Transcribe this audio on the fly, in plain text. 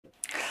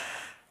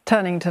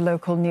Turning to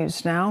local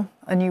news now,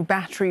 a new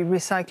battery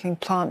recycling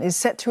plant is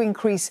set to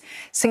increase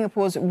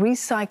Singapore's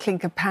recycling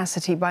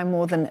capacity by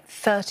more than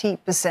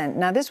 30%.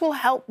 Now, this will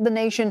help the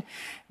nation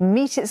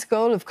meet its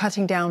goal of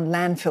cutting down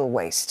landfill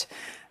waste,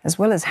 as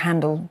well as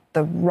handle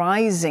the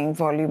rising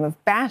volume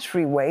of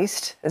battery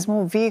waste as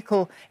more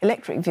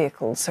electric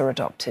vehicles are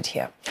adopted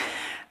here.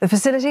 The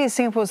facility is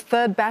Singapore's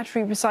third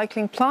battery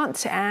recycling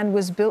plant and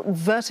was built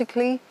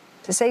vertically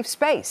to save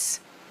space.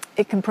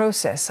 It can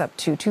process up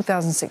to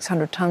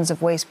 2,600 tonnes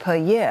of waste per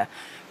year,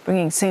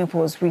 bringing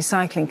Singapore's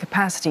recycling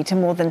capacity to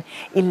more than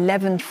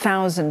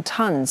 11,000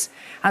 tonnes.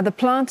 The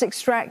plant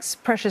extracts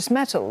precious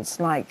metals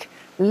like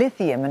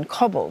lithium and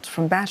cobalt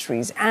from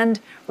batteries and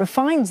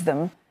refines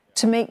them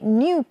to make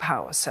new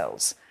power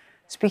cells.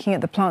 Speaking at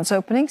the plant's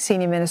opening,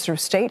 Senior Minister of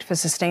State for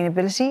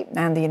Sustainability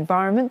and the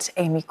Environment,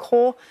 Amy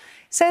Khor,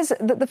 says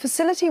that the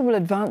facility will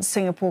advance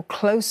Singapore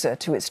closer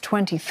to its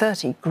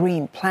 2030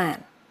 green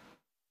plan.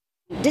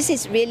 This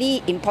is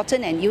really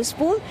important and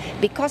useful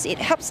because it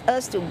helps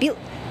us to build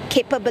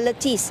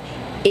capabilities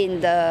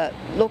in the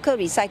local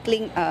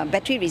recycling,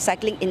 battery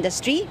recycling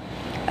industry,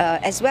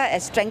 as well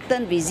as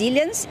strengthen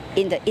resilience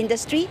in the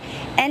industry,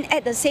 and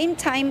at the same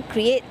time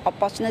create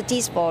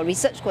opportunities for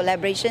research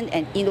collaboration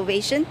and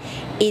innovation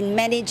in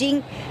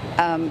managing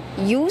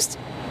used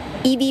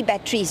EV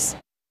batteries.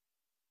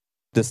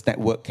 This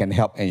network can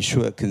help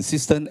ensure a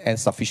consistent and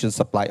sufficient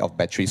supply of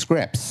battery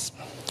scraps.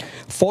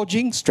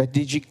 Forging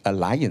strategic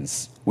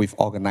alliance with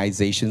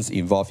organizations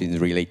involved in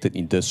related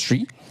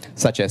industry,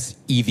 such as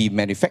EV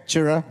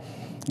manufacturer,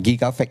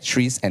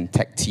 gigafactories and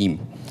tech team,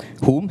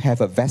 whom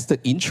have a vested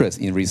interest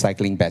in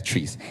recycling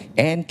batteries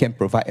and can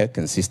provide a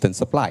consistent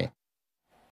supply.